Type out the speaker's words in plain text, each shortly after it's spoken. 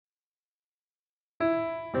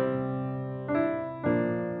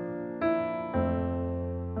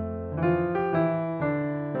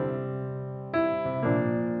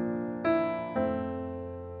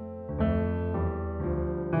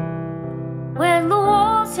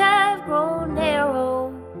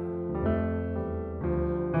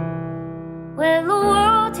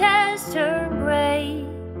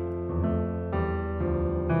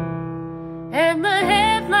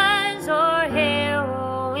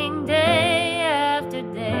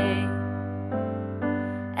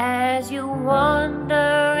As you wonder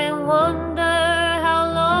and wonder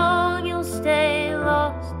how long you'll stay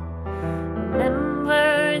lost,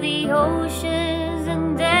 remember the oceans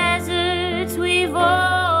and deserts we've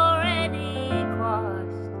already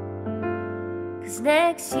crossed. 'Cause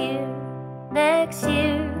next year,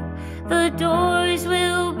 the doors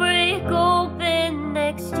will break open.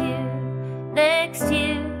 Next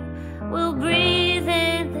year, we'll breathe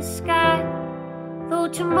in the sky. Though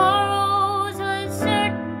tomorrow's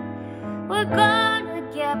uncertain, we're gonna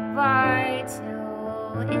get by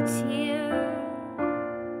till it's here.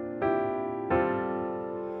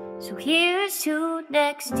 So here's to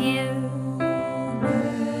next year.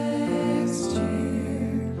 Next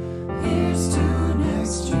year, here's to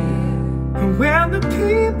next year. When the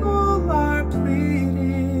people are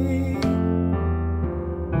pleading,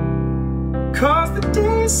 'cause the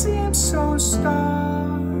days seem so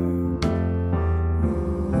stark,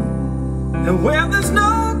 and when there's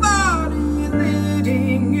nobody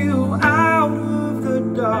leading you out of the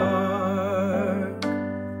dark,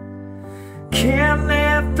 can't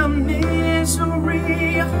let the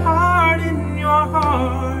misery harden your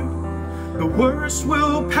heart. The worst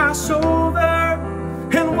will pass over,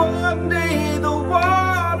 and one day the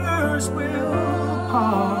waters will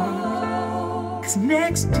part. 'Cause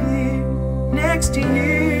next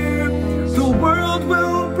year, the world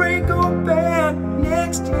will break open.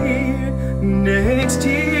 Next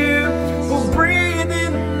year, we'll breathe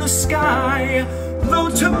in the sky. Though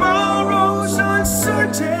tomorrow's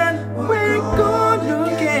uncertain, we're gonna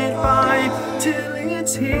get by till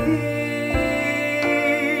it's here.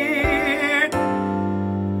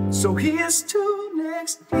 So here's to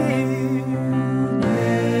next year.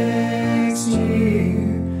 Next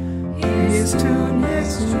year, here's to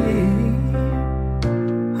next year.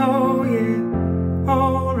 Oh yeah,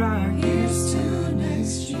 alright. Here's to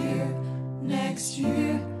next year, next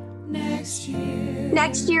year, next year.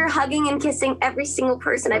 Next year, hugging and kissing every single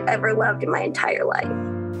person I've ever loved in my entire life.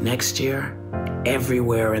 Next year,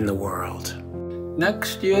 everywhere in the world.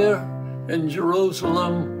 Next year, in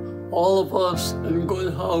Jerusalem, all of us in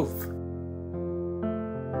good health.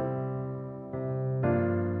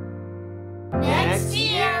 Next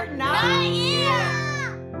year, not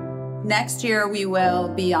here. Next year, we will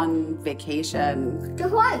be on vacation. To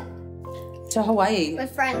what? To Hawaii.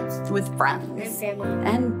 With friends. With friends. And family.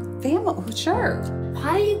 And family, sure. Why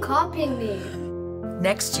are you copying me?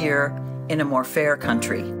 Next year, in a more fair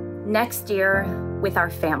country. Next year, with our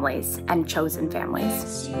families and chosen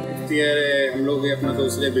families. Next year, हम लोग भी अपना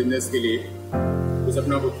सोच रहे business के लिए कुछ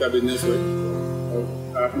अपना खुद का बिजनेस हो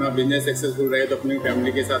और अपना बिजनेस सक्सेसफुल रहे तो अपनी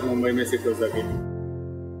फैमिली के साथ मुंबई में शिफ्ट हो सके.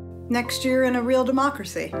 Next year in a real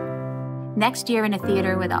democracy. Next year in a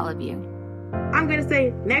theater with all of you. I'm gonna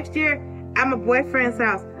say next year I'm a boyfriend's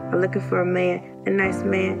house. I'm looking for a man, a nice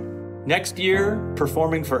man. Next year,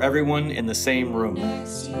 performing for everyone in the same room.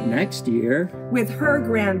 Next year, with her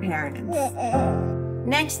grandparents.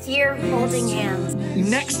 Next year, holding hands.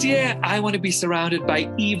 Next year, I want to be surrounded by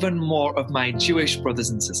even more of my Jewish brothers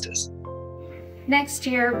and sisters. Next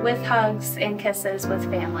year, with hugs and kisses with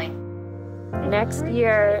family. Next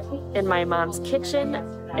year, in my mom's kitchen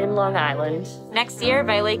in Long Island. Next year,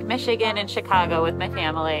 by Lake Michigan in Chicago with my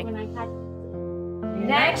family.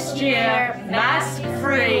 Next year,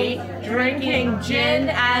 mask-free, drinking gin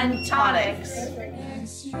and tonics.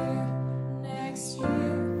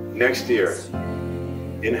 Next year,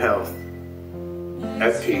 in health,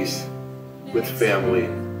 at peace, with family,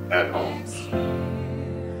 at home.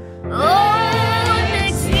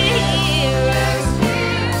 Next year,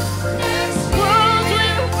 world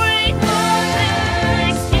will break open.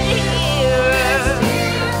 Next year,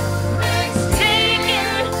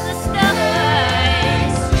 taking the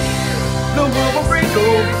skies. The world will break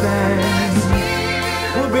open.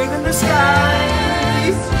 We'll breathe in the sky.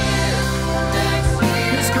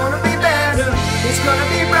 It's gonna be better. It's gonna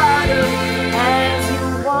be brighter. As you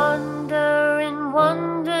wonder and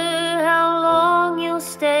wonder how long you'll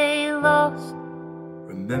stay lost.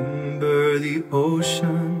 Remember the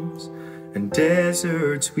oceans and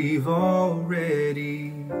deserts we've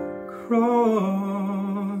already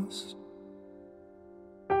crossed.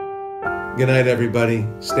 Good night, everybody.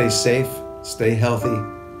 Stay safe, stay healthy,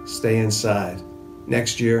 stay inside.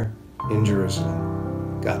 Next year in Jerusalem.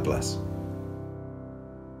 God bless.